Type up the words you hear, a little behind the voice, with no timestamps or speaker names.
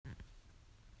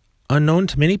Unknown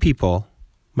to many people,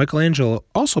 Michelangelo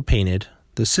also painted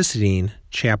the Sistine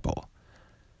Chapel.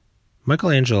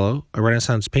 Michelangelo, a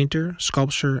Renaissance painter,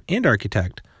 sculptor, and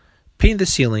architect, painted the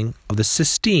ceiling of the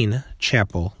Sistine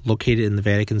Chapel located in the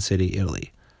Vatican City,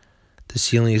 Italy. The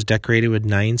ceiling is decorated with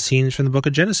 9 scenes from the book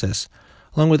of Genesis,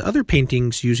 along with other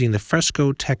paintings using the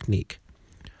fresco technique.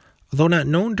 Although not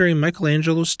known during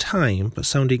Michelangelo's time, but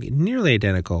sounding nearly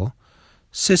identical,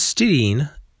 cysteine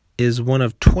is one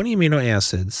of 20 amino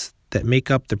acids that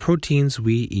make up the proteins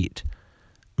we eat.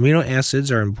 Amino acids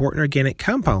are important organic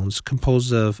compounds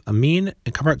composed of amine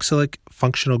and carboxylic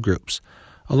functional groups,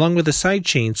 along with a side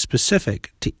chain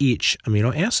specific to each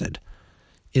amino acid.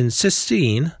 In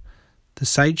cysteine, the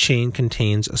side chain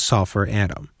contains a sulfur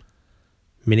atom.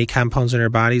 Many compounds in our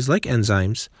bodies, like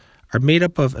enzymes, are made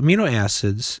up of amino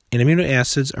acids, and amino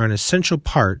acids are an essential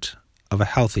part of a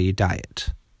healthy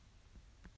diet.